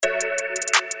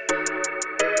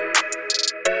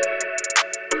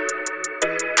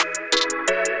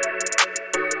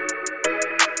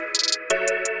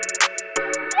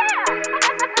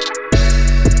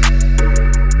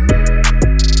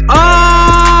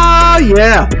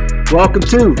yeah. Welcome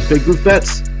to Big Booth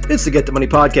Bets. It's the Get the Money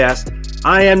podcast.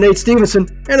 I am Nate Stevenson,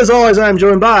 and as always, I am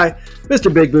joined by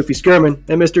Mr. Big Boofy Skirman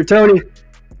and Mr. Tony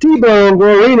T-Bone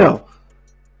Guarino.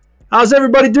 How's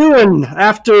everybody doing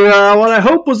after what I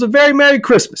hope was a very Merry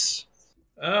Christmas?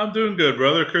 I'm doing good,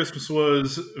 brother. Christmas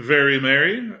was very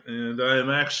merry, and I am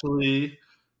actually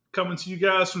coming to you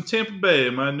guys from Tampa Bay,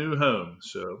 my new home.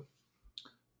 So,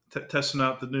 testing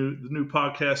out the new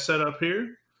podcast setup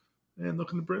here, and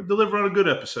looking to deliver on a good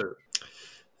episode.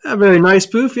 Very nice,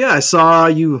 Boof. Yeah, I saw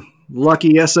you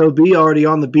lucky SOB already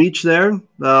on the beach there.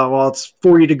 While it's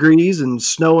 40 degrees and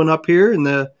snowing up here in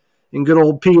good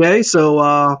old PA. So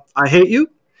I hate you.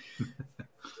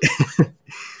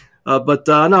 But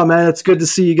no, man, it's good to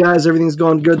see you guys. Everything's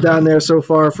going good down there so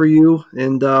far for you,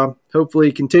 and hopefully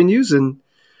it continues. And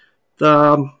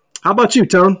how about you,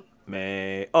 Tone?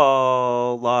 May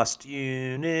all lost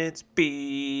units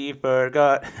be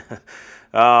forgot.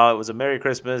 It was a Merry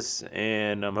Christmas,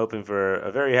 and I'm hoping for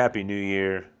a very happy New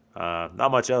Year.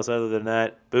 Not much else other than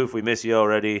that. Boof, we miss you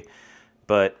already.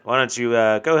 But why don't you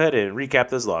go ahead and recap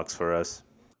those locks for us?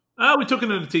 We took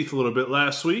it in the teeth a little bit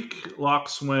last week.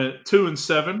 Locks went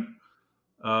 2-7.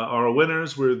 Our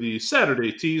winners were the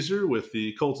Saturday teaser with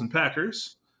the Colts and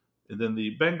Packers, and then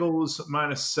the Bengals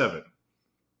 -7.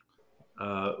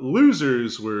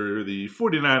 Losers were the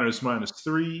 49ers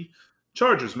 -3,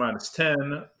 Chargers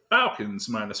 -10, Falcons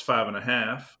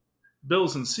 -5.5,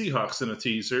 Bills and Seahawks in a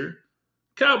teaser,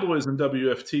 Cowboys and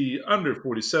WFT under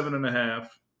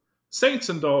 47.5, Saints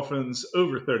and Dolphins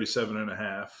over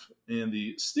 37.5, and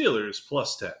the Steelers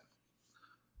 +10.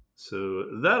 So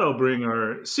that'll bring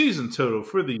our season total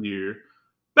for the year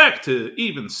back to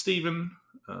even Steven,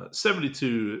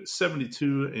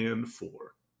 72, and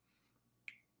 4.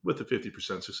 With a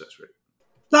 50% success rate.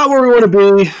 Not where we want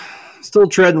to be. Still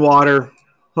treading water.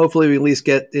 Hopefully we at least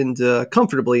get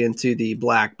comfortably into the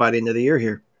black by the end of the year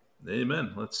here.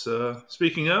 Amen. Let's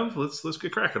speaking of, let's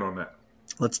get cracking on that.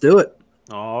 Let's do it.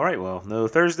 All right, well, no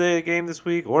Thursday game this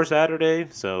week or Saturday,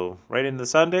 so right into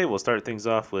Sunday, we'll start things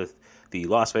off with the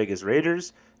Las Vegas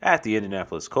Raiders at the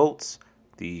Indianapolis Colts.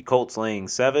 The Colts laying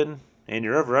 7, and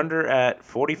you're over-under at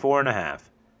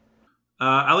 44.5.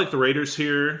 I like the Raiders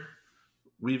here.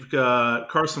 We've got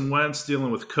Carson Wentz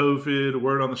dealing with COVID.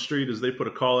 Word on the street is they put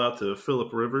a call out to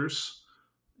Phillip Rivers,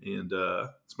 and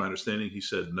it's my understanding he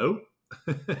said no.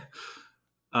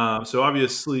 So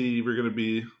obviously we're going to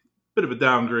be a bit of a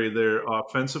downgrade there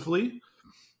offensively.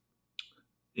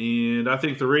 And I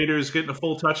think the Raiders getting a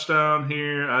full touchdown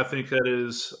here, I think that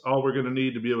is all we're going to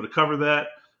need to be able to cover that.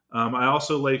 I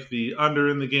also like the under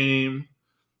in the game.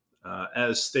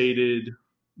 As stated,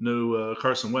 no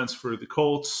Carson Wentz for the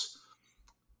Colts.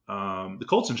 The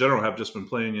Colts in general have just been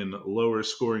playing in lower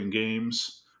scoring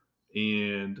games,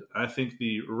 and I think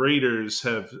the Raiders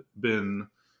have been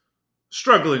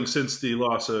struggling since the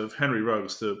loss of Henry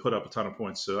Ruggs to put up a ton of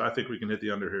points. So I think we can hit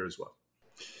the under here as well.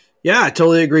 Yeah, I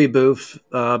totally agree, Boof.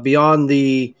 Beyond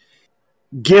the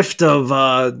gift of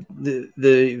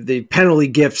the penalty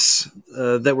gifts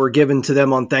that were given to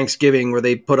them on Thanksgiving, where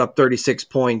they put up 36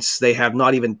 points, they have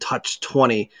not even touched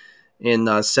 20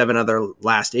 in 7 of their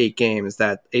last 8 games,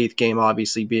 that 8th game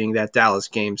obviously being that Dallas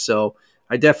game. So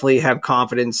I definitely have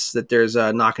confidence that there's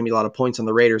not going to be a lot of points on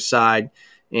the Raiders side.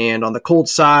 And on the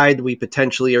Colts side, we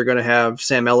potentially are going to have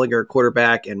Sam Ehlinger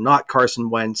quarterback and not Carson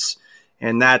Wentz.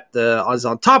 And that is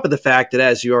on top of the fact that,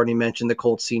 as you already mentioned, the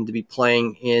Colts seem to be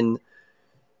playing in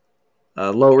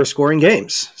lower scoring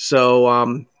games.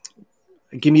 So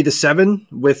give me the 7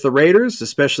 with the Raiders,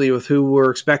 especially with who we're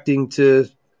expecting to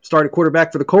start at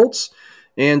quarterback for the Colts.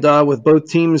 And with both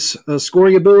teams'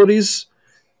 scoring abilities,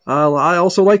 I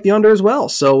also like the under as well.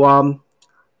 So want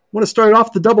to start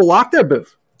off the double lock there,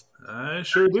 Booth? I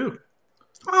sure do.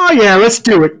 Oh, yeah, let's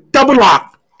do it. Double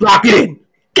lock. Lock it in.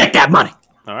 Get that money.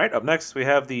 All right, up next we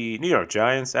have the New York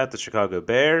Giants at the Chicago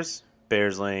Bears.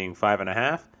 Bears laying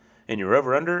 5.5, and you're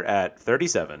over-under at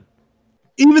 37.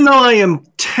 Even though I am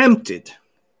tempted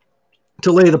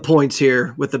to lay the points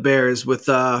here with the Bears with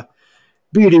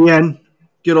BDN,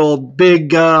 good old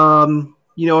big, you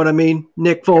know what I mean,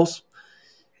 Nick Foles,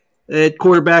 at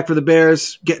quarterback for the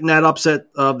Bears, getting that upset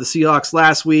of the Seahawks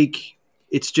last week.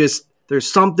 It's just, there's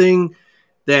something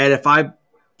that if I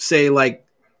say like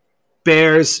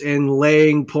Bears and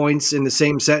laying points in the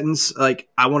same sentence, like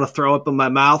I want to throw up in my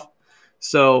mouth.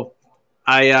 So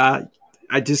I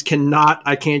just cannot,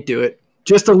 I can't do it.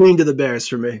 Just a lean to the Bears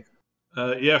for me.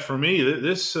 Yeah, for me,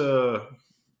 this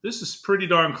is pretty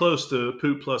darn close to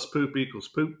poop plus poop equals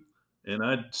poop, and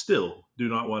I still do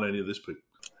not want any of this poop.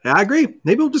 Yeah, I agree.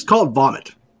 Maybe we'll just call it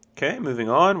vomit. Okay, moving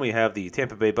on, we have the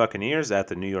Tampa Bay Buccaneers at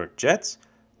the New York Jets.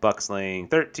 Bucks laying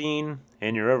 13,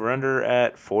 and your over-under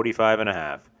at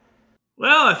 45.5.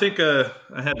 Well, I think I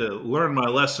had to learn my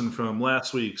lesson from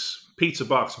last week's pizza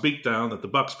box beatdown that the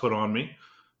Bucks put on me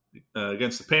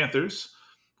against the Panthers.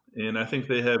 And I think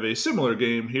they have a similar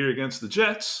game here against the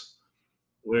Jets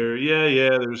where,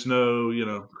 there's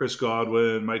no, Chris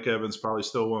Godwin, Mike Evans probably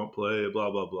still won't play, blah,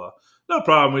 blah, blah. No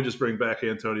problem. We just bring back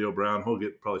Antonio Brown. He'll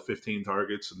get probably 15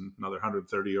 targets and another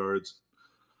 130 yards.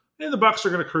 And the Bucks are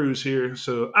going to cruise here.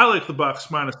 So I like the Bucks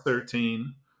minus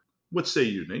 13. What say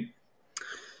you, Nate?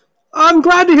 I'm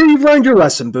glad to hear you've learned your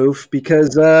lesson, Boof,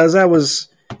 because as I was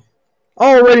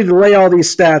all ready to lay all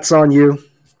these stats on you,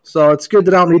 so it's good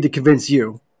that I don't need to convince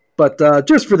you. But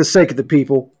just for the sake of the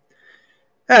people,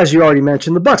 as you already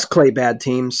mentioned, the Bucks play bad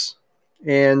teams.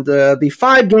 And the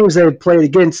 5 games they've played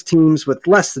against teams with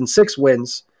less than 6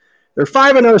 wins, they're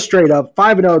 5-0 straight up,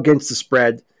 5-0 against the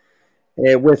spread,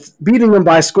 with beating them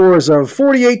by scores of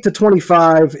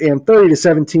 48-25 and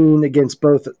 30-17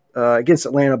 against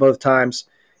Atlanta both times,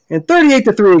 and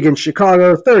 38-3 against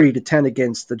Chicago, 30-10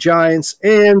 against the Giants,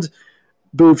 and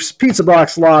Boof's Pizza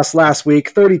Box lost last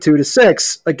week,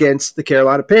 32-6 against the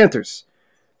Carolina Panthers.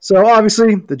 So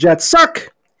obviously the Jets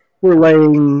suck. We're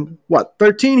laying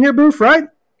 13 here, Boof, right?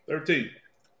 13.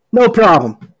 No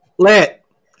problem. Lay it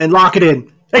and lock it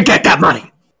in and get that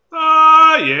money.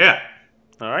 Yeah.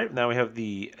 All right, now we have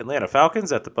the Atlanta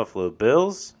Falcons at the Buffalo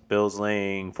Bills. Bills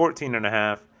laying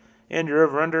 14.5, and your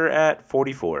over-under at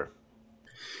 44.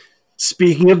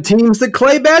 Speaking of teams that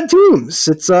play bad teams,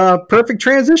 it's a perfect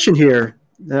transition here.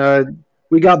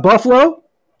 We got Buffalo.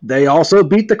 They also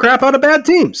beat the crap out of bad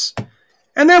teams.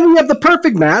 And then we have the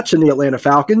perfect match in the Atlanta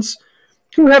Falcons,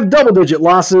 who have double-digit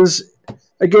losses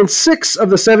against 6 of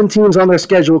the 7 teams on their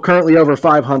schedule currently over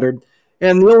 500.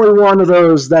 And the only one of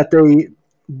those that they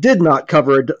did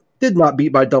not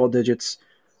beat by double digits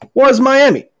was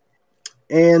Miami.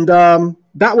 And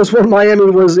that was when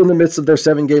Miami was in the midst of their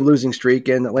 7-game losing streak,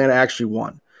 and Atlanta actually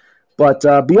won. But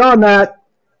beyond that,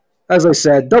 as I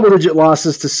said, double-digit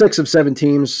losses to 6 of 7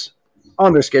 teams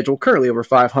on their schedule, currently over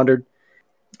 500.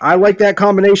 I like that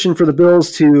combination for the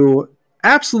Bills to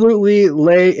absolutely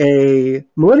lay a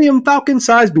Millennium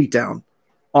Falcon-sized beatdown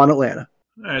on Atlanta.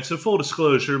 All right, so full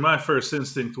disclosure, my first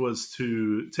instinct was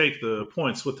to take the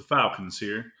points with the Falcons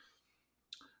here.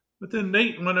 But then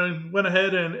Nate went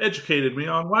ahead and educated me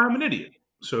on why I'm an idiot.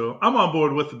 So I'm on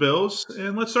board with the Bills,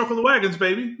 and let's circle the wagons,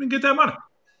 baby, and get that money.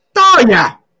 Oh,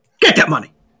 yeah. Get that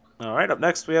money. All right, up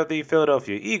next we have the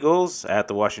Philadelphia Eagles at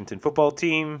the Washington football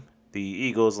team. The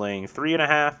Eagles laying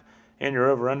 3.5, and you're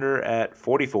over-under at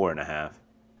 44.5.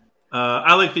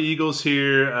 I like the Eagles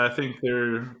here. I think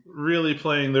they're really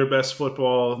playing their best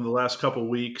football in the last couple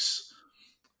weeks.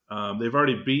 They've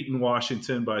already beaten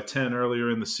Washington by 10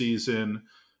 earlier in the season.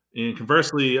 And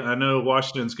conversely, I know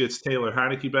Washington gets Taylor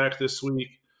Heineke back this week.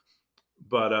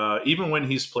 But even when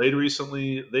he's played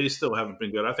recently, they still haven't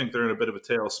been good. I think they're in a bit of a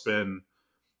tailspin.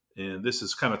 And this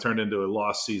has kind of turned into a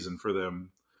lost season for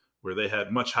them, where they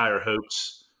had much higher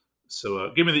hopes.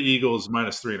 So give me the Eagles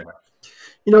minus 3.5.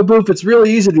 You know, Boof, it's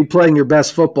really easy to be playing your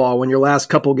best football when your last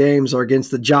couple games are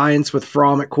against the Giants with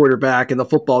Fromm at quarterback and the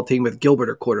football team with Gilbert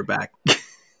at quarterback.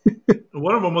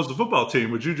 One of them was the football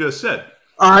team, which you just said.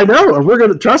 I know. And we're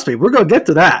going to, trust me, we're going to get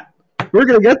to that. We're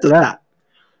going to get to that.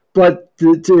 But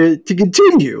to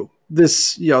continue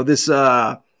this,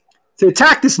 to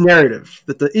attack this narrative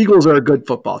that the Eagles are a good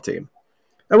football team.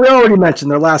 And we already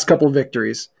mentioned their last couple of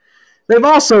victories. They've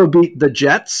also beat the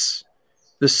Jets,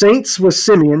 the Saints with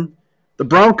Simeon, the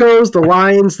Broncos, the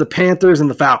Lions, the Panthers, and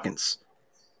the Falcons.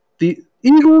 The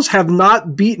Eagles have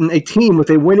not beaten a team with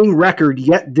a winning record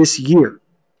yet this year.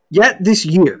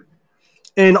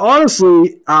 And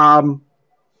honestly,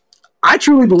 I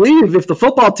truly believe if the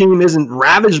football team isn't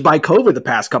ravaged by COVID the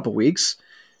past couple weeks,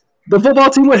 the football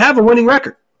team would have a winning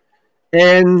record.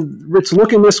 And it's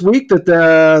looking this week that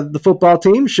the football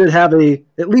team should have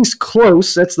at least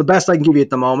close. That's the best I can give you at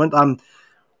the moment. I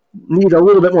need a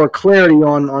little bit more clarity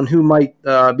on who might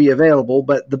be available.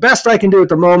 But the best I can do at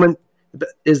the moment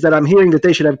is that I'm hearing that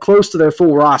they should have close to their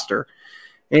full roster.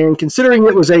 And considering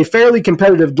it was a fairly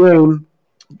competitive game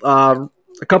a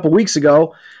couple weeks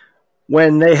ago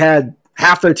when they had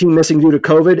half their team missing due to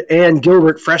COVID and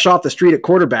Gilbert fresh off the street at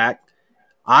quarterback,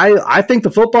 I think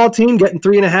the football team getting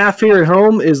 3.5 here at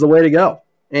home is the way to go.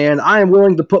 And I am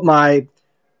willing to put my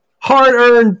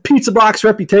hard-earned pizza box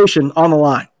reputation on the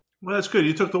line. Well, that's good.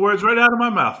 You took the words right out of my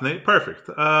mouth, Nate. Perfect.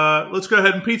 Let's go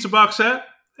ahead and pizza box that,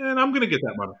 and I'm going to get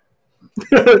that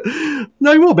money.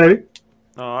 No, you won't, baby.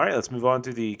 All right, let's move on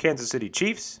to the Kansas City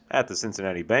Chiefs at the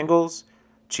Cincinnati Bengals.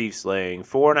 Chiefs laying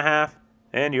 4.5,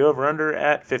 and you over-under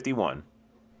at 51.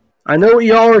 I know what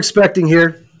y'all are expecting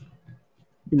here.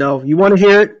 You want to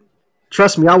hear it?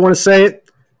 Trust me, I want to say it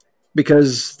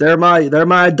because they're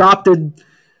my adopted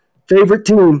favorite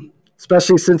team,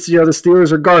 especially since the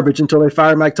Steelers are garbage until they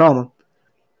fire Mike Tomlin.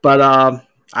 But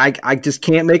I just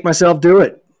can't make myself do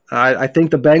it. I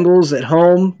think the Bengals at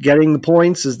home getting the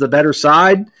points is the better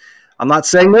side. I'm not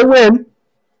saying they win,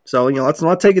 so let's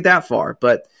not take it that far.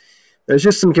 But there's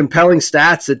just some compelling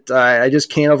stats that I just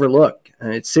can't overlook.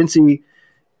 It's Cincy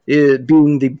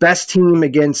being the best team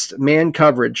against man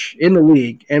coverage in the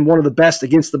league and one of the best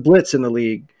against the blitz in the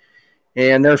league.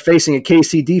 And they're facing a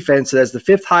KC defense that has the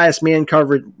fifth highest man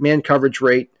coverage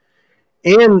rate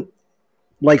and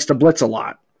likes to blitz a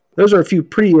lot. Those are a few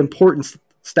pretty important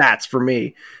stats for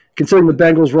me, considering the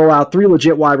Bengals roll out 3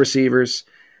 legit wide receivers.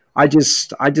 I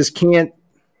can't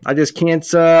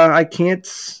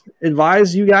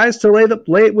advise you guys to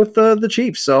lay it with the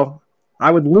Chiefs. So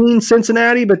I would lean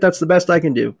Cincinnati, but that's the best I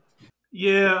can do.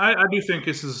 Yeah, I do think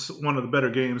this is one of the better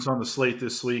games on the slate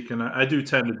this week, and I do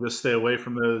tend to just stay away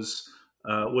from those,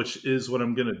 which is what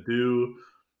I'm going to do.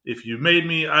 If you made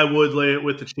me, I would lay it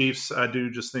with the Chiefs. I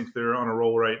do just think they're on a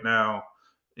roll right now,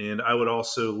 and I would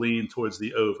also lean towards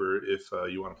the over if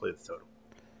you want to play the total.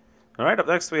 All right, up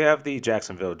next we have the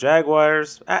Jacksonville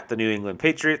Jaguars at the New England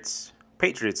Patriots.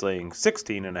 Patriots laying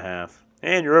 16.5,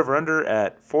 and you're over-under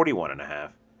at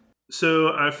 41.5.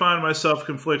 So I find myself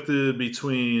conflicted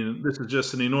between this is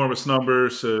just an enormous number,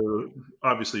 so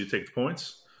obviously you take the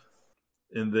points.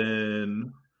 And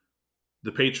then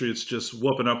the Patriots just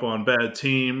whooping up on bad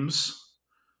teams,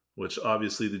 which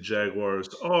obviously the Jaguars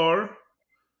are.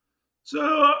 So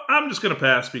I'm just going to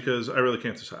pass because I really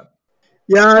can't decide.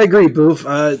 Yeah, I agree, Boof.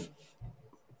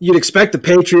 You'd expect the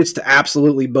Patriots to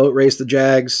absolutely boat race the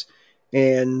Jags.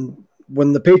 And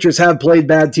when the Patriots have played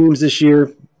bad teams this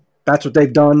year, that's what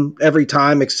they've done every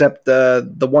time except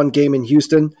the one game in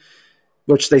Houston,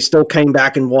 which they still came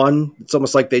back and won. It's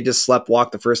almost like they just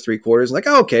sleptwalked the first 3 quarters. Like,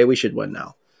 oh, okay, we should win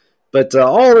now. But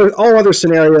all other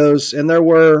scenarios, and there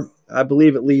were, I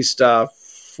believe, at least 4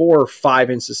 or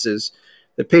 5 instances,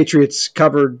 the Patriots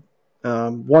covered,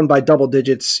 won by double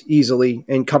digits easily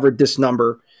and covered this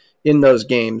number in those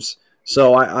games.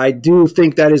 So I do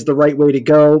think that is the right way to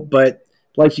go. But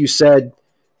like you said,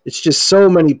 it's just so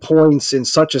many points in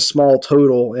such a small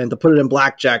total. And to put it in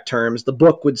blackjack terms, the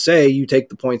book would say you take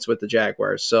the points with the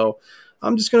Jaguars. So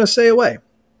I'm just going to stay away.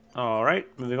 All right,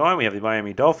 moving on, we have the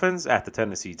Miami Dolphins at the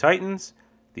Tennessee Titans.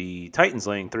 The Titans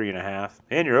laying 3.5,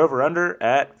 and you're over-under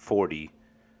at 40.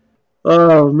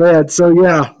 Oh, man. So,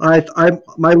 yeah,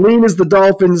 my lean is the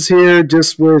Dolphins here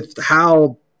just with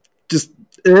how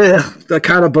the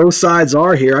kind of both sides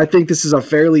are here. I think this is a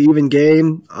fairly even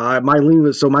game. My lean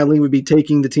would be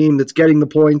taking the team that's getting the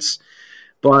points.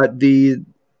 But the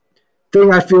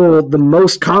thing I feel the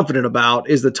most confident about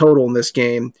is the total in this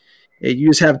game. You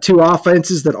just have 2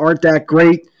 offenses that aren't that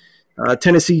great.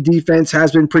 Tennessee defense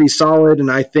has been pretty solid, and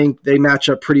I think they match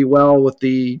up pretty well with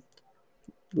the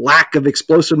lack of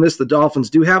explosiveness the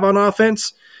Dolphins do have on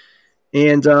offense.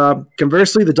 And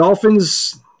conversely, the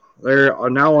Dolphins are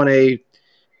now on a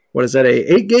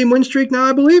 8-game win streak now,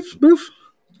 I believe, Boof?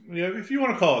 Yeah, if you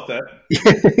want to call it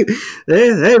that.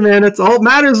 hey, man, it's all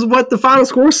matters is what the final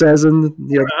score says. And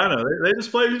I know. They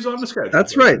just play who's on the schedule.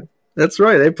 That's right.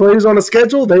 They play who's on the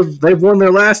schedule. They've won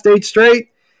their last 8 straight.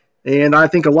 And I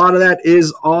think a lot of that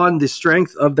is on the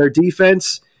strength of their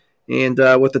defense. And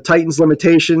with the Titans'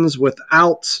 limitations,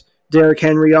 without Derrick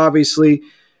Henry, obviously,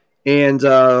 and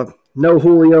no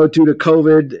Julio due to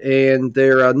COVID, and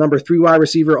their number 3 wide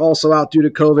receiver also out due to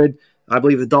COVID, I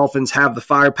believe the Dolphins have the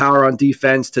firepower on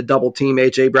defense to double-team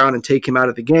A.J. Brown and take him out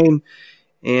of the game.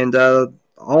 And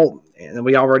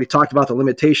we already talked about the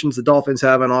limitations the Dolphins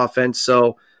have on offense,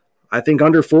 so I think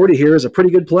under 40 here is a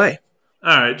pretty good play.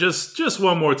 All right, just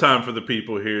one more time for the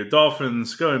people here.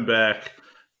 Dolphins going back.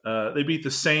 They beat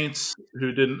the Saints,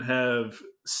 who didn't have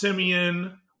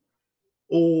Simeon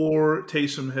or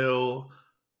Taysom Hill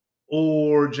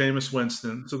or Jameis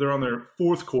Winston. So they're on their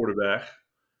 4th quarterback.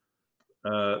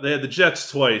 They had the Jets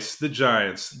twice, the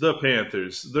Giants, the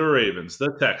Panthers, the Ravens,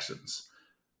 the Texans.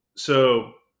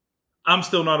 So I'm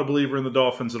still not a believer in the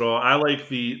Dolphins at all. I like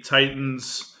the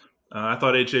Titans. I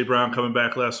thought A.J. Brown coming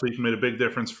back last week made a big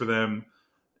difference for them.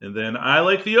 And then I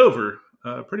like the over,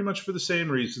 pretty much for the same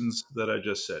reasons that I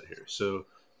just said here. So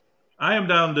I am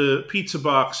down to pizza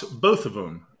box, both of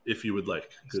them, if you would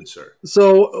like, good sir.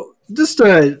 So just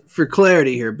for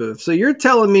clarity here, Booth. So you're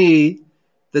telling me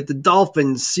that the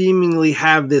Dolphins seemingly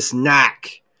have this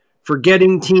knack for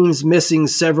getting teams missing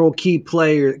several key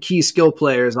skill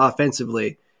players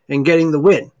offensively and getting the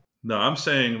win. No, I'm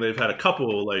saying they've had a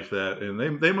couple like that,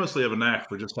 and they mostly have a knack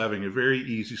for just having a very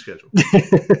easy schedule.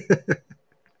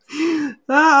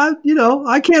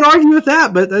 I can't argue with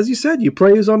that. But as you said, you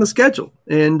play who's on the schedule.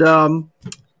 And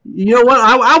you know what?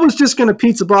 I was just going to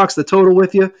pizza box the total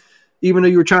with you, even though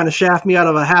you were trying to shaft me out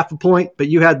of a half a point. But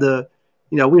you had to,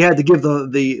 we had to give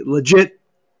the legit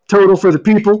total for the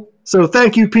people. So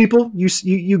thank you, people.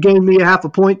 You gained me a half a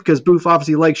point because Booth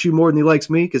obviously likes you more than he likes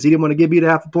me because he didn't want to give me the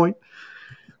half a point.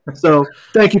 So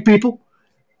thank you, people.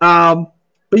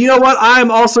 But you know what?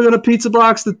 I'm also going to pizza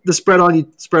box the spread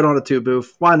on it too,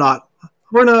 Booth. Why not?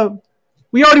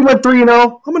 We already went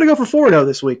 3-0. I'm going to go for 4-0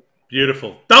 this week.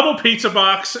 Beautiful. Double pizza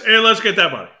box, and let's get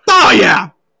that money. Oh,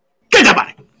 yeah. Get that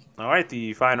money. All right,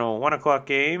 the final 1 o'clock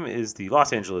game is the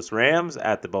Los Angeles Rams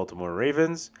at the Baltimore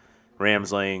Ravens.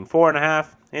 Rams laying 4.5,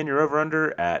 and your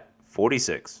over-under at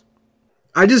 46.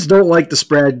 I just don't like the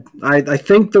spread. I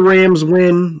think the Rams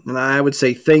win, and I would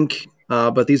say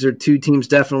but these are two teams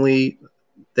definitely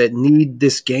that need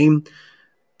this game.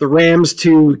 The Rams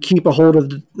to keep a hold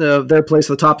of their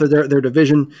place at the top of their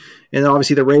division, and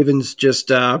obviously the Ravens just,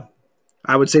 I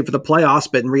would say for the playoffs,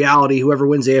 but in reality, whoever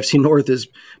wins the AFC North is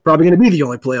probably going to be the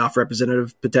only playoff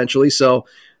representative potentially. So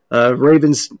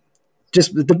Ravens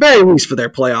just at the very least for their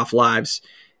playoff lives.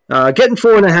 Getting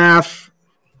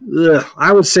 4.5,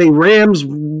 I would say Rams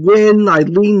win. I'd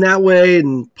lean that way,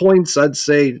 and points, I'd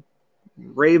say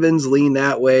Ravens lean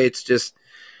that way. It's just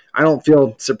I don't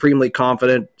feel supremely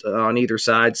confident on either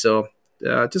side, so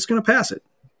just going to pass it.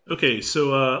 Okay,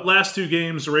 so last 2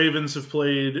 games, the Ravens have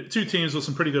played 2 teams with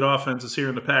some pretty good offenses here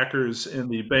in the Packers and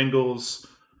the Bengals.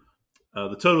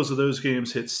 The totals of those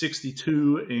games hit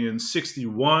 62 and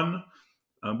 61.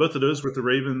 Both of those with the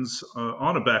Ravens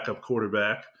on a backup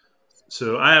quarterback.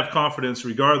 So I have confidence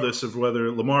regardless of whether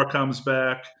Lamar comes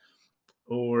back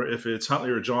or if it's Huntley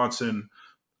or Johnson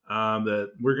that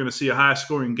we're going to see a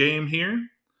high-scoring game here.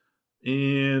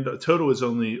 And the total is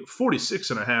only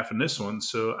 46.5 in this one.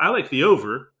 So I like the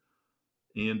over.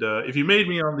 And if you made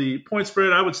me on the point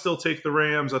spread, I would still take the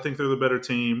Rams. I think they're the better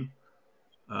team.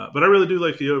 But I really do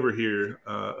like the over here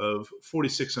of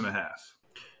 46.5.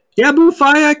 Yeah, Boof,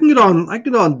 I can get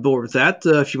on board with that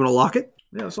if you want to lock it.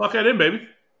 Yeah, let's lock that in, baby.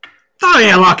 Oh,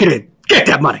 yeah, lock it in. Get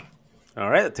that money.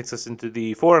 All right, that takes us into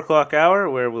the 4 o'clock hour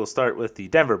where we'll start with the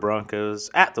Denver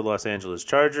Broncos at the Los Angeles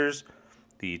Chargers.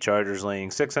 The Chargers laying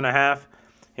 6.5,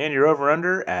 and your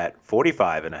over-under at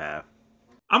 45.5.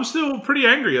 I'm still pretty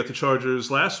angry at the Chargers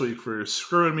last week for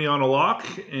screwing me on a lock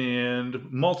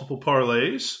and multiple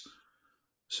parlays.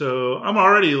 So I'm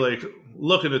already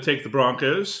looking to take the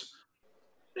Broncos.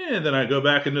 And then I go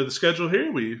back into the schedule here.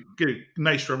 We get a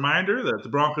nice reminder that the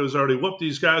Broncos already whooped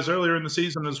these guys earlier in the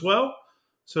season as well.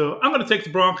 So I'm going to take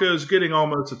the Broncos getting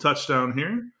almost a touchdown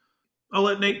here. I'll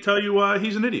let Nate tell you why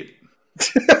he's an idiot.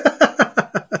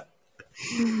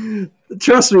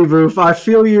 Trust me, Boof. I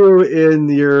feel you in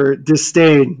your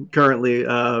disdain currently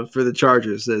for the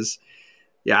Chargers.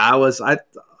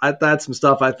 I thought some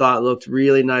stuff I thought looked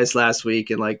really nice last week,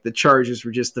 and the Chargers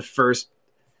were just the first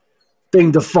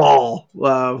thing to fall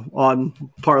on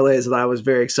parlays that I was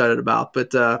very excited about.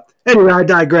 But anyway, I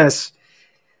digress.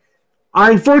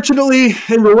 I unfortunately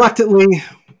and reluctantly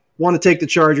want to take the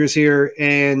Chargers here,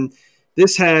 and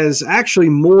this has actually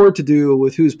more to do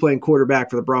with who's playing quarterback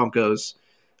for the Broncos.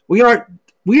 We are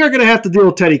going to have to deal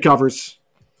with Teddy Covers.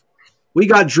 We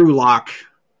got Drew Lock.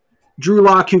 Drew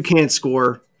Lock who can't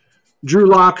score. Drew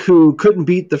Lock who couldn't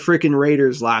beat the freaking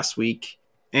Raiders last week.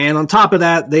 And on top of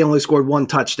that, they only scored 1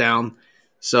 touchdown.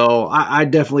 So I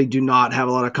definitely do not have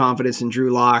a lot of confidence in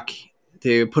Drew Lock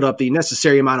to put up the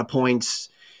necessary amount of points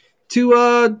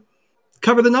to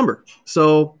cover the number.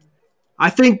 So I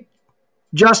think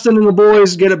Justin and the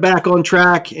boys get it back on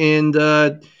track and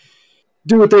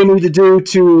do what they need to do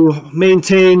to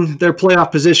maintain their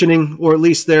playoff positioning, or at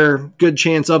least their good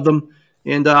chance of them.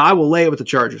 And I will lay it with the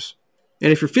Chargers.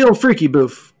 And if you're feeling freaky,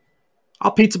 Boof, I'll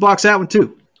pizza box that one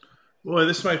too. Boy,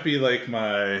 this might be like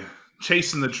my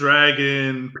Chasing the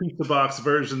Dragon pizza box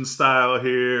version style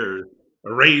here,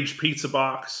 or a Rage pizza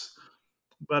box.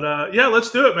 But yeah,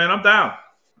 let's do it, man. I'm down.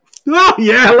 Oh,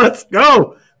 yeah, let's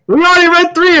go. We already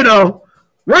went 3-0.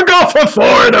 We're going for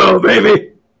 4-0, baby.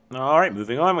 All right,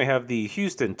 moving on. We have the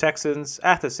Houston Texans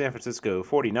at the San Francisco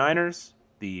 49ers.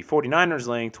 The 49ers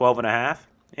laying 12.5,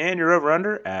 and your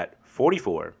over-under at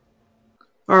 44.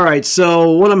 All right,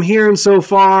 so what I'm hearing so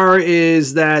far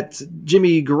is that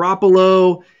Jimmy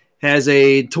Garoppolo has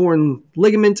a torn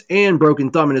ligament and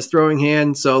broken thumb in his throwing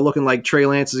hand, so looking like Trey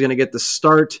Lance is going to get the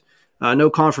start. No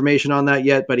confirmation on that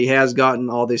yet, but he has gotten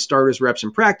all the starters reps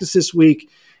in practice this week.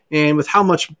 And with how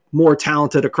much more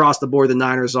talented across the board the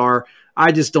Niners are,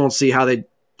 I just don't see how they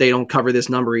don't cover this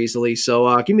number easily.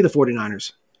 So give me the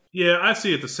 49ers. Yeah, I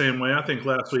see it the same way. I think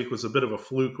last week was a bit of a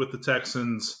fluke with the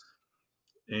Texans.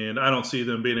 And I don't see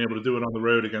them being able to do it on the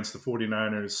road against the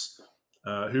 49ers,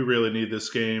 who really need this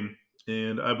game.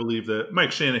 And I believe that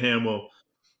Mike Shanahan will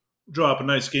draw up a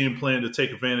nice game plan to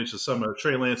take advantage of some of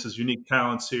Trey Lance's unique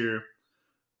talents here.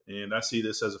 And I see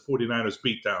this as a 49ers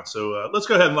beatdown. So let's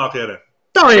go ahead and lock that in.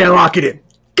 Oh, yeah, lock it in.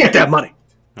 Get that money.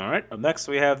 All right. Up next,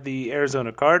 we have the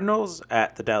Arizona Cardinals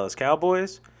at the Dallas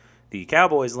Cowboys. The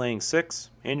Cowboys laying 6,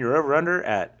 and your over-under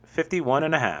at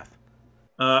 51.5.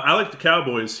 I like the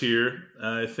Cowboys here.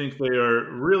 I think they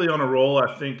are really on a roll.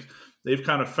 I think they've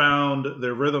kind of found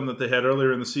their rhythm that they had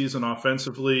earlier in the season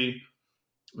offensively.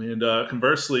 And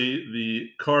conversely, the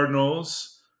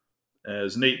Cardinals,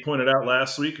 as Nate pointed out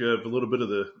last week, have a little bit of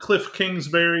the Cliff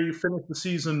Kingsbury finish the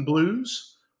season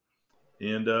blues.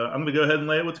 And I'm going to go ahead and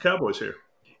lay it with the Cowboys here.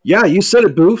 Yeah, you said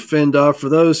it, Boof. And for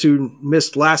those who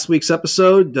missed last week's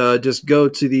episode, just go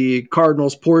to the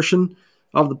Cardinals portion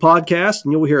of the podcast,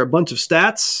 and you'll hear a bunch of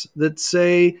stats that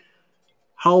say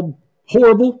how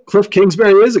horrible Cliff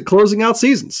Kingsbury is at closing out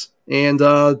seasons. And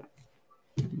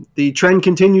the trend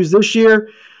continues this year.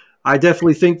 I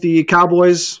definitely think the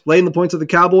Cowboys, laying the points of the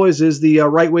Cowboys is the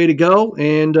right way to go,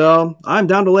 and I'm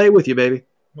down to lay with you, baby.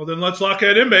 Well, then let's lock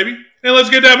that in, baby, and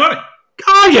let's get that money.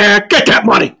 Oh, yeah, get that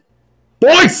money,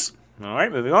 boys! All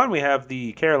right, moving on. We have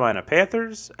the Carolina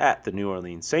Panthers at the New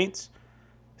Orleans Saints.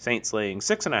 Saints laying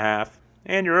 6.5,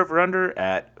 and your over-under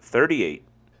at 38.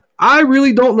 I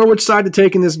really don't know which side to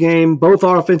take in this game. Both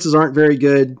offenses aren't very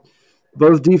good.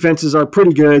 Both defenses are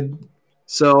pretty good.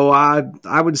 So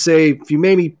I would say if you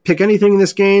made me pick anything in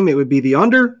this game, it would be the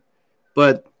under.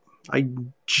 But I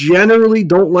generally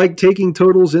don't like taking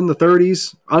totals in the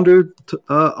 30s,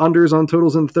 unders on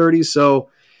totals in the 30s. So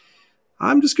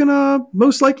I'm just going to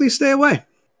most likely stay away.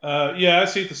 Yeah, I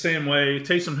see it the same way.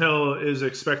 Taysom Hill is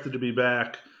expected to be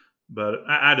back, but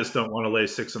I just don't want to lay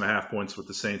 6.5 points with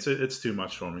the Saints. It's too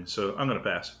much for me, so I'm going to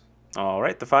pass. All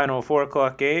right, the final 4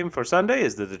 o'clock game for Sunday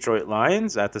is the Detroit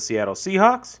Lions at the Seattle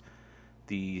Seahawks.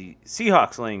 The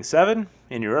Seahawks laying 7,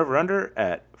 and your over-under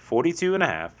at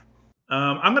 42.5.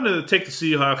 I'm going to take the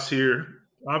Seahawks here.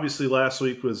 Obviously, last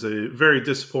week was a very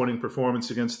disappointing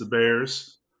performance against the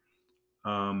Bears.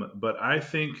 But I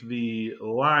think the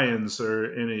Lions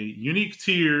are in a unique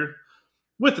tier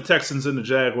with the Texans and the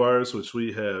Jaguars, which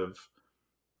we have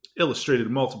illustrated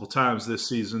multiple times this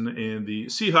season. And the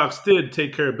Seahawks did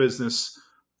take care of business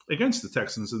against the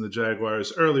Texans and the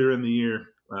Jaguars earlier in the year,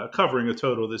 covering a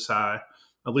total this high.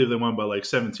 I believe they won by like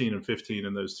 17 and 15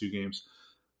 in those 2 games.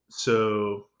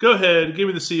 So go ahead, give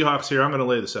me the Seahawks here. I'm going to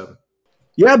lay the 7.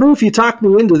 Yeah, Boof, you talked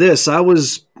me into this. I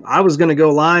was going to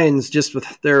go Lions just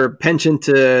with their penchant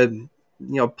to,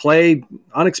 play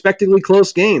unexpectedly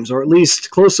close games, or at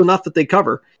least close enough that they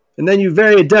cover. And then you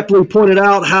very adeptly pointed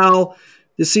out how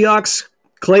the Seahawks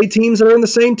clay teams are in the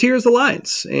same tier as the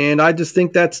Lions, and I just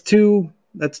think that's too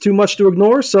much to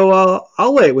ignore. So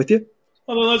I'll lay it with you.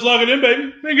 Well, then let's lock it in,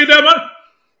 baby, and get that money.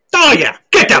 Oh yeah,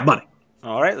 get that money.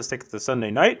 All right, let's take it to Sunday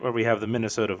night where we have the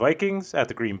Minnesota Vikings at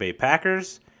the Green Bay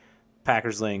Packers.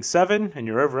 Packers laying 7, and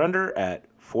your over-under at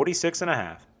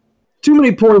 46.5. Too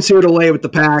many points here to lay with the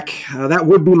Pack. That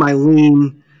would be my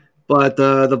lean, but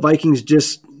the Vikings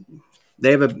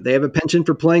they have a penchant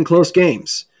for playing close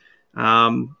games.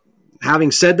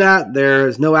 Having said that, there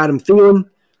is no Adam Thielen.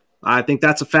 I think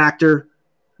that's a factor.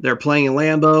 They're playing in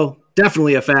Lambeau,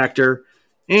 definitely a factor.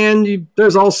 And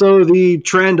there's also the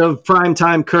trend of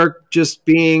primetime Kirk just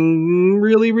being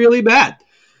really, really bad.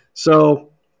 So,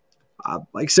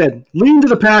 like I said, lean to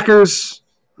the Packers.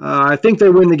 I think they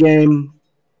win the game.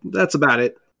 That's about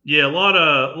it. Yeah, a lot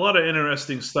of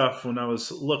interesting stuff when I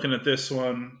was looking at this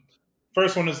one.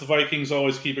 First one is the Vikings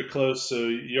always keep it close, so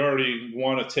you already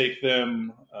want to take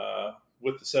them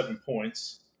with the 7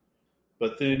 points.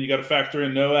 But then you got to factor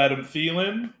in no Adam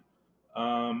Thielen.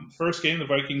 First game the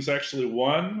Vikings actually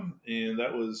won, and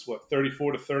that was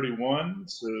 34-31.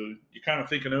 So you're kind of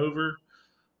thinking over.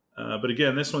 But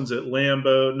again, this one's at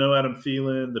Lambeau. No Adam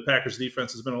Thielen. The Packers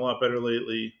defense has been a lot better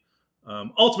lately.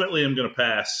 Ultimately, I'm going to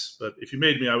pass. But if you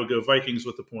made me, I would go Vikings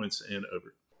with the points and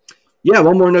over. Yeah,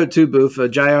 one more note too, Booth.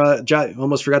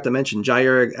 Almost forgot to mention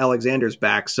Jair Alexander's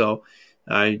back, so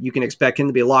you can expect him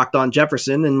to be locked on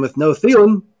Jefferson. And with no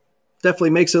Thielen, definitely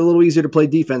makes it a little easier to play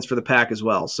defense for the Pack as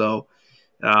well. So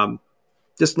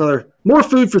just more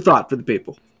food for thought for the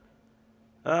people.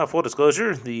 Full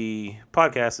disclosure, the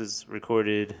podcast is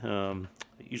recorded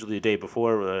usually a day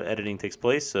before editing takes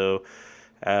place. So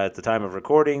at the time of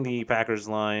recording, the Packers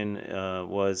line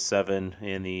was 7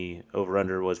 and the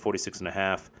over-under was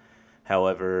 46.5.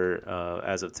 However,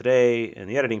 as of today in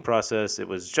the editing process, it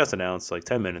was just announced like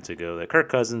 10 minutes ago that Kirk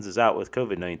Cousins is out with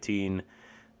COVID-19.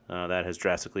 that has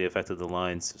drastically affected the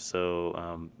lines.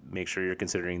 So make sure you're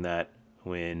considering that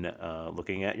when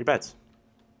looking at your bets.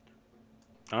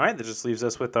 All right, that just leaves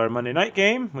us with our Monday night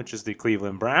game, which is the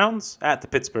Cleveland Browns at the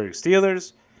Pittsburgh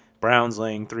Steelers. Browns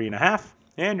laying 3.5,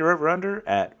 and your over/under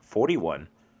at 41.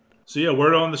 So yeah,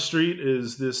 word on the street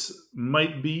is this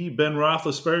might be Ben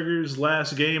Roethlisberger's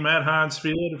last game at Heinz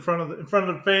Field in front of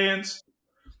the fans.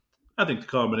 I think the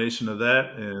combination of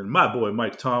that and my boy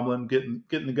Mike Tomlin getting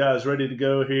the guys ready to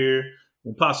go here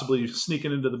and possibly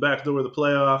sneaking into the back door of the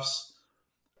playoffs.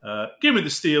 Give me the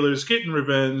Steelers getting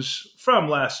revenge from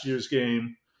last year's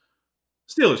game.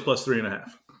 Steelers plus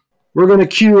 3.5. We're going to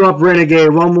cue up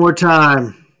Renegade one more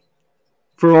time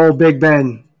for old Big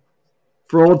Ben.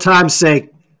 For old time's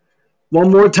sake. One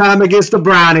more time against the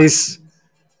Brownies.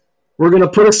 We're going to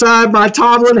put aside my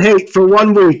Tomlin hate for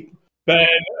 1 week. Ben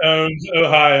owns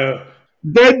Ohio.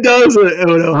 Ben does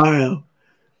own Ohio.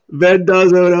 Ben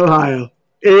does own Ohio.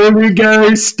 Here we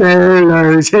go,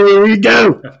 Steelers. Here we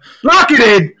go. Lock it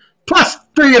in. Plus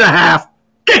 3.5.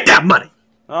 Get that money.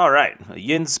 All right, a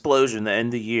yin-splosion to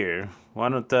end the year. Why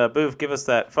don't Booth give us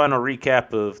that final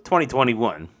recap of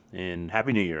 2021, and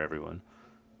Happy New Year, everyone.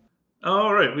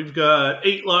 All right, we've got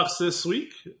 8 locks this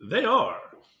week. They are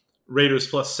Raiders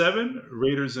plus 7,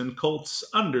 Raiders and Colts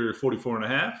under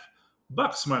 44.5,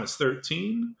 Bucks minus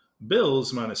 13,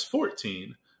 Bills minus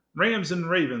 14, Rams and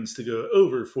Ravens to go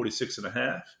over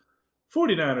 46.5,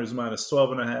 49ers minus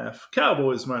 12.5,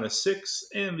 Cowboys minus 6,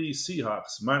 and the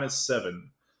Seahawks minus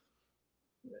 7.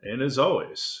 And as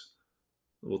always,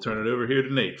 we'll turn it over here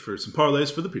to Nate for some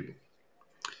parlays for the people.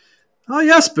 Oh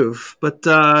yes, Boof. But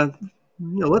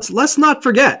let's not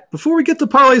forget before we get to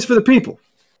parlays for the people.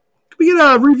 Can we get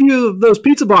a review of those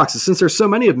pizza boxes since there's so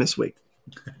many of them this week?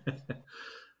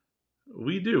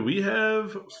 We do. We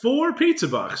have 4 pizza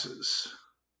boxes.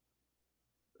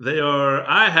 They are.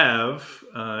 I have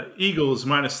Eagles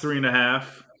minus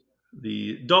 3.5,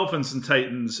 the Dolphins and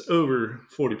Titans over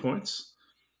 40 points.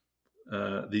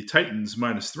 The Titans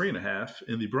minus 3.5,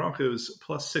 and the Broncos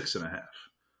plus 6.5.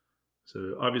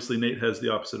 So obviously Nate has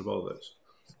the opposite of all those.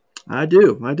 I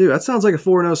do. That sounds like a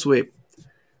 4-0 sweep.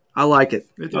 I like it.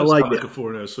 It I does like sound it. like a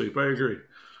 4-0 sweep. I agree.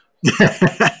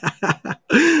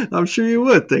 I'm sure you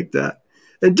would think that.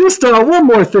 And just one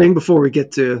more thing before we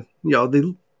get to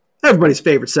everybody's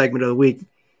favorite segment of the week.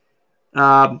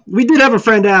 We did have a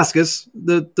friend ask us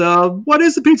that what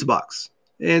is the pizza box,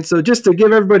 and so just to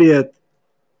give everybody a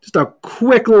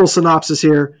quick little synopsis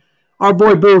here. Our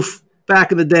boy Boof,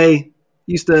 back in the day,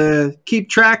 used to keep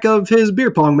track of his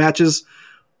beer pong matches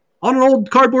on an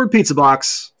old cardboard pizza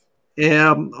box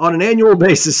on an annual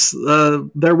basis,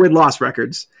 their win-loss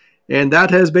records. And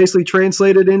that has basically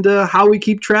translated into how we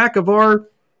keep track of our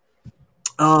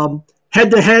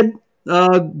head-to-head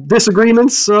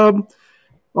disagreements on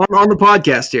the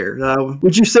podcast here.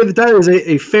 Would you say that is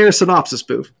a fair synopsis,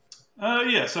 Boof?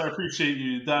 Yes, I appreciate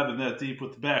you diving that deep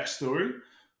with the backstory.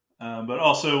 But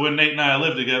also, when Nate and I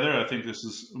lived together, I think this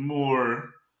is more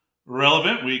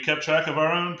relevant. We kept track of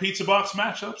our own pizza box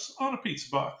matchups on a pizza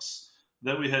box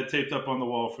that we had taped up on the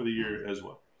wall for the year as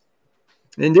well.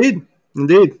 Indeed.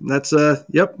 That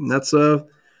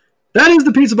is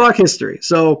the pizza box history.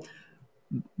 So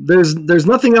there's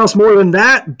nothing else more than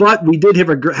that, but we did have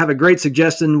a great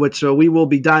suggestion, which we will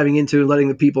be diving into and letting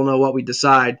the people know what we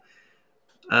decide.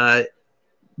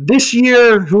 This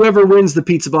year, whoever wins the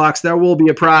pizza box, there will be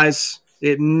a prize.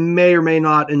 It may or may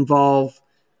not involve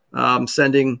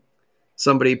sending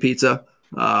somebody pizza.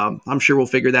 I'm sure we'll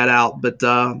figure that out. But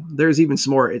there's even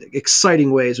some more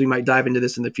exciting ways we might dive into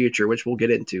this in the future, which we'll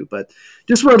get into. But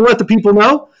just wanted to let the people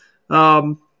know.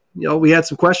 We had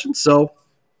some questions, so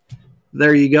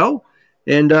there you go.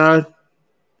 And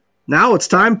now it's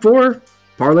time for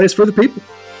parlays for the people.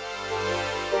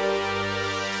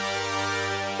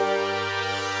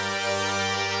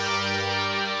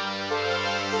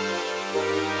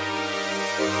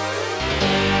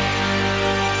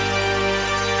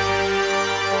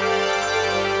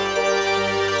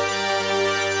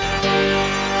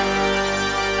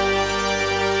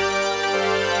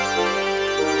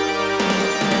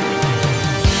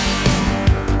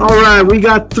 All right, we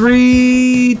got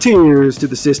 3 tiers to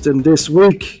the system this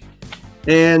week.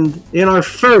 And in our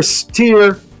first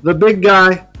tier, the big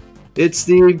guy, it's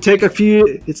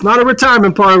not a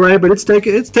retirement parlay, but it's take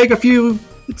a few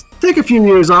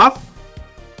years off.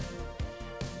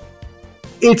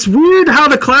 It's weird how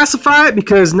to classify it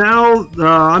because now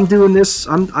I'm doing this.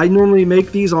 I normally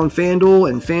make these on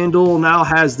FanDuel, and FanDuel now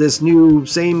has this new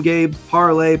same game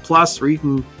parlay plus where you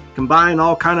can combine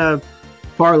all kind of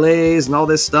parlays and all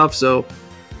this stuff. So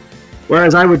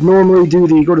whereas I would normally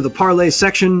go to the parlay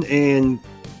section and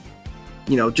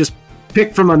just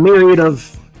pick from a myriad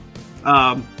of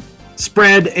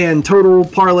spread and total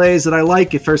parlays that I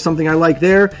like. If there's something I like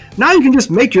there, now you can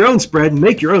just make your own spread,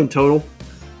 make your own total,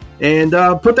 and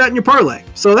put that in your parlay.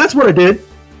 So that's what I did.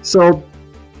 So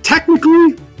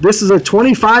technically, this is a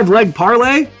 25-leg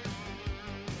parlay,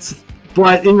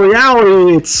 but in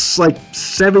reality, it's like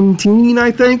 17,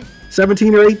 I think.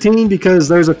 17 or 18, because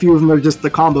there's a few of them that are just the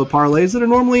combo parlays that are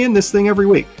normally in this thing every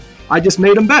week. I just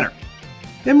made them better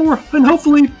and more, and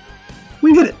hopefully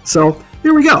we hit it. So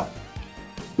here we go.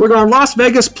 We're going Las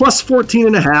Vegas plus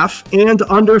 14.5 and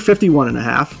under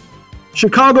 51.5.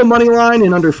 Chicago money line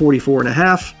and under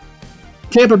 44.5.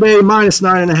 Tampa Bay minus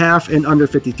 9.5 and under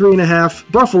 53.5.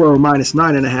 Buffalo minus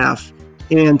 9.5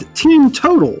 and team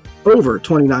total over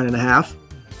 29.5.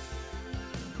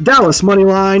 Dallas money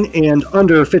line and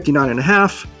under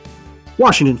 59.5.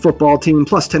 Washington football team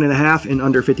plus 10.5 and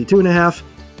under 52.5.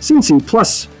 Cincy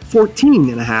plus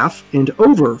 14.5 and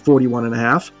over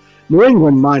 41.5. New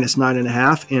England minus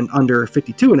 9.5 and under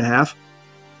 52.5.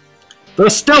 The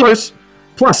Steelers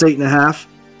plus 8.5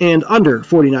 and under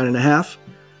 49.5.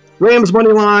 Rams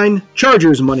money line,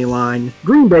 Chargers money line,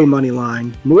 Green Bay money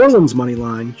line, New Orleans money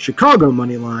line, Chicago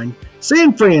money line,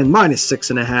 San Fran minus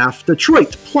 6.5,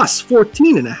 Detroit plus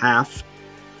 14.5.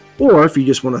 Or if you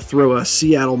just want to throw a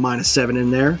Seattle minus 7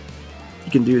 in there,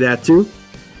 you can do that too.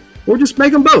 Or just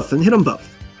make them both and hit them both.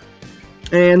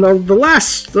 And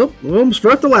almost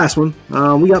forgot the last one.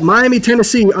 We got Miami,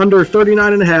 Tennessee under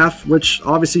 39.5, which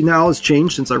obviously now has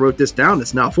changed since I wrote this down.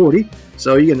 It's now 40,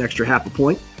 so you get an extra half a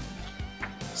point.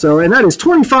 So, and that is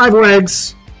 25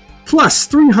 legs plus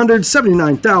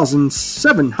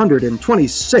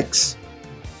 379,726.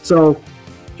 So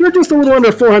you're just a little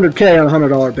under 400K on a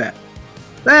 $100 bet.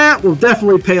 That will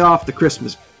definitely pay off the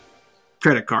Christmas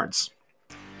credit cards.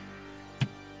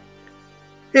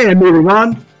 And moving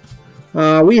on.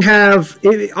 We have,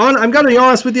 I'm going to be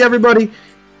honest with you, everybody.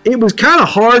 It was kind of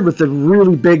hard with the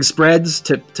really big spreads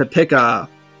to pick a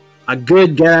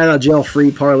good get out of jail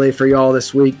free parlay for y'all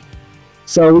this week.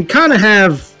 So we kind of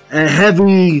have a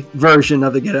heavy version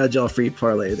of the get out of jail free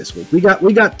parlay this week. We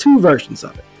got two versions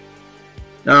of it.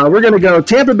 We're going to go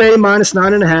Tampa Bay minus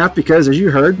 9.5 because, as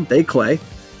you heard, they clay,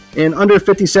 and under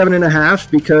 57.5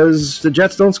 because the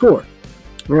Jets don't score.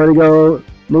 We're going to go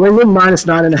New England minus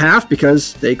 9.5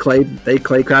 because they clay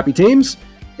crappy teams,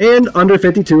 and under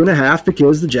 52.5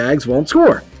 because the Jags won't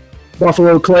score.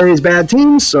 Buffalo clays bad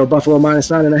teams, so Buffalo minus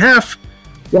 9.5.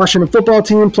 Washington football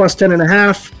team plus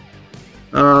 10.5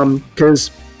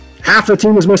 because half the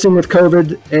team was missing with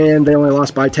COVID and they only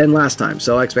lost by 10 last time,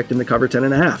 so I expect them to cover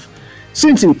 10.5.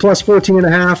 Cincy plus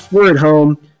 14.5. We're at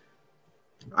home.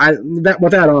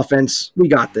 With that offense, we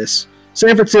got this.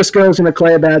 San Francisco's going to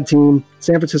clay a bad team.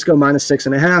 San Francisco minus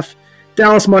 6.5.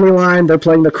 Dallas money line. They're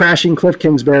playing the crashing Cliff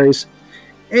Kingsburys.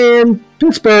 And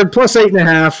Pittsburgh plus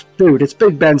 8.5. Dude, it's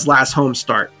Big Ben's last home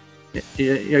start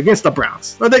against the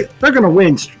Browns. They're going to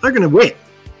win. They're going to win.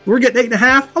 We're getting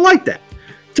 8.5. I like that.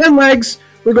 10 legs.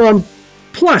 We're going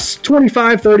plus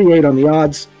 25.38 on the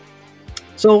odds.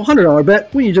 So $100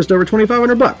 bet. We need just over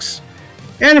 $2,500.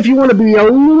 And if you want to be a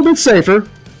little bit safer,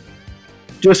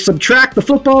 just subtract the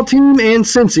football team and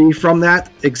Cincy from that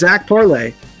exact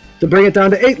parlay to bring it down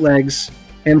to 8 legs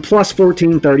and plus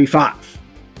 14.35.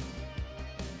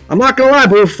 I'm not going to lie,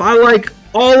 Boof. I like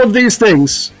all of these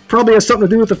things. Probably has something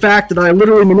to do with the fact that I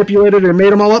literally manipulated and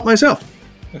made them all up myself.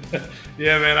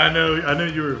 Yeah, man. I know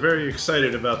you were very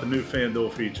excited about the new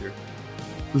FanDuel feature.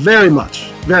 Very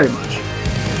much. Very much.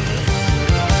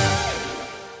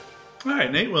 All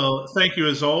right, Nate. Well, thank you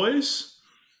as always.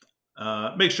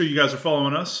 Make sure you guys are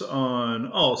following us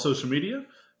on all social media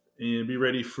and be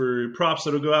ready for props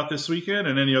that will go out this weekend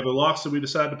and any other locks that we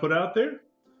decide to put out there.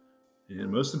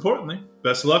 And most importantly,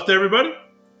 best of luck to everybody,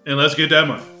 and let's get that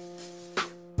money.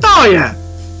 Oh, yeah.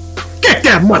 Get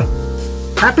that money.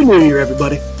 Happy New Year,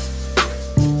 everybody.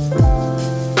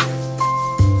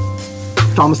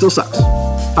 Thomas still sucks.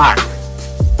 Fire.